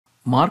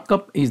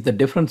Markup is the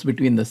difference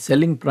between the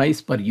selling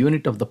price per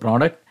unit of the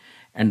product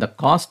and the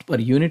cost per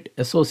unit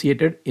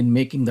associated in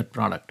making that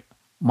product.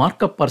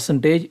 Markup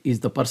percentage is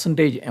the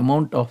percentage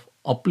amount of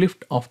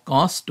uplift of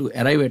cost to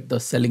arrive at the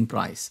selling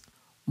price.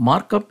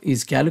 Markup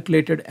is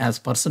calculated as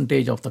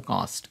percentage of the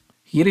cost.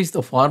 Here is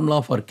the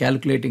formula for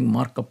calculating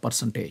markup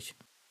percentage.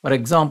 For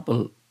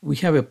example, we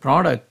have a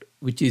product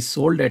which is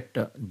sold at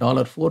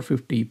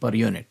 $4.50 per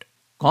unit.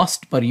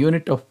 Cost per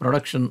unit of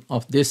production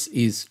of this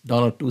is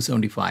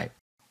 $2.75.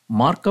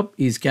 Markup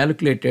is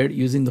calculated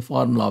using the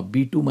formula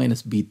B2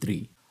 minus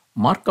B3.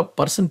 Markup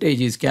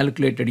percentage is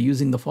calculated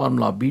using the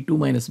formula B2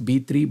 minus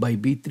B3 by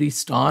B3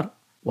 star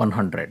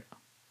 100.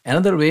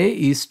 Another way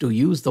is to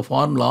use the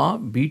formula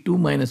B2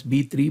 minus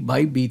B3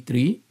 by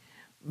B3,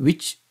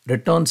 which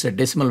returns a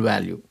decimal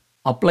value.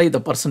 Apply the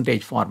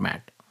percentage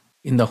format.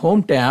 In the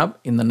Home tab,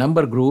 in the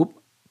Number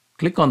group,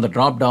 click on the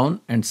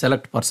drop-down and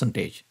select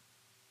Percentage.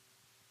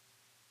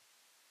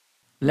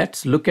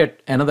 Let's look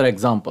at another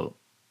example.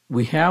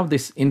 We have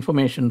this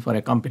information for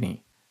a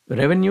company.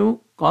 Revenue,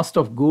 cost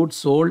of goods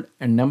sold,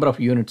 and number of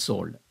units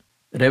sold.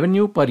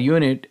 Revenue per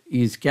unit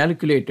is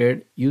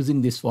calculated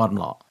using this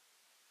formula.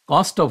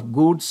 Cost of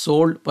goods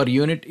sold per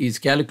unit is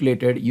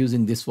calculated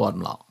using this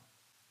formula.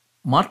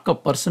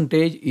 Markup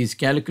percentage is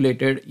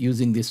calculated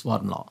using this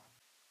formula.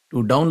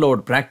 To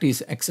download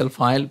practice Excel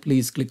file,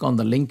 please click on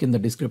the link in the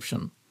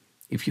description.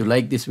 If you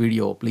like this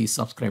video, please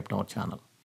subscribe to our channel.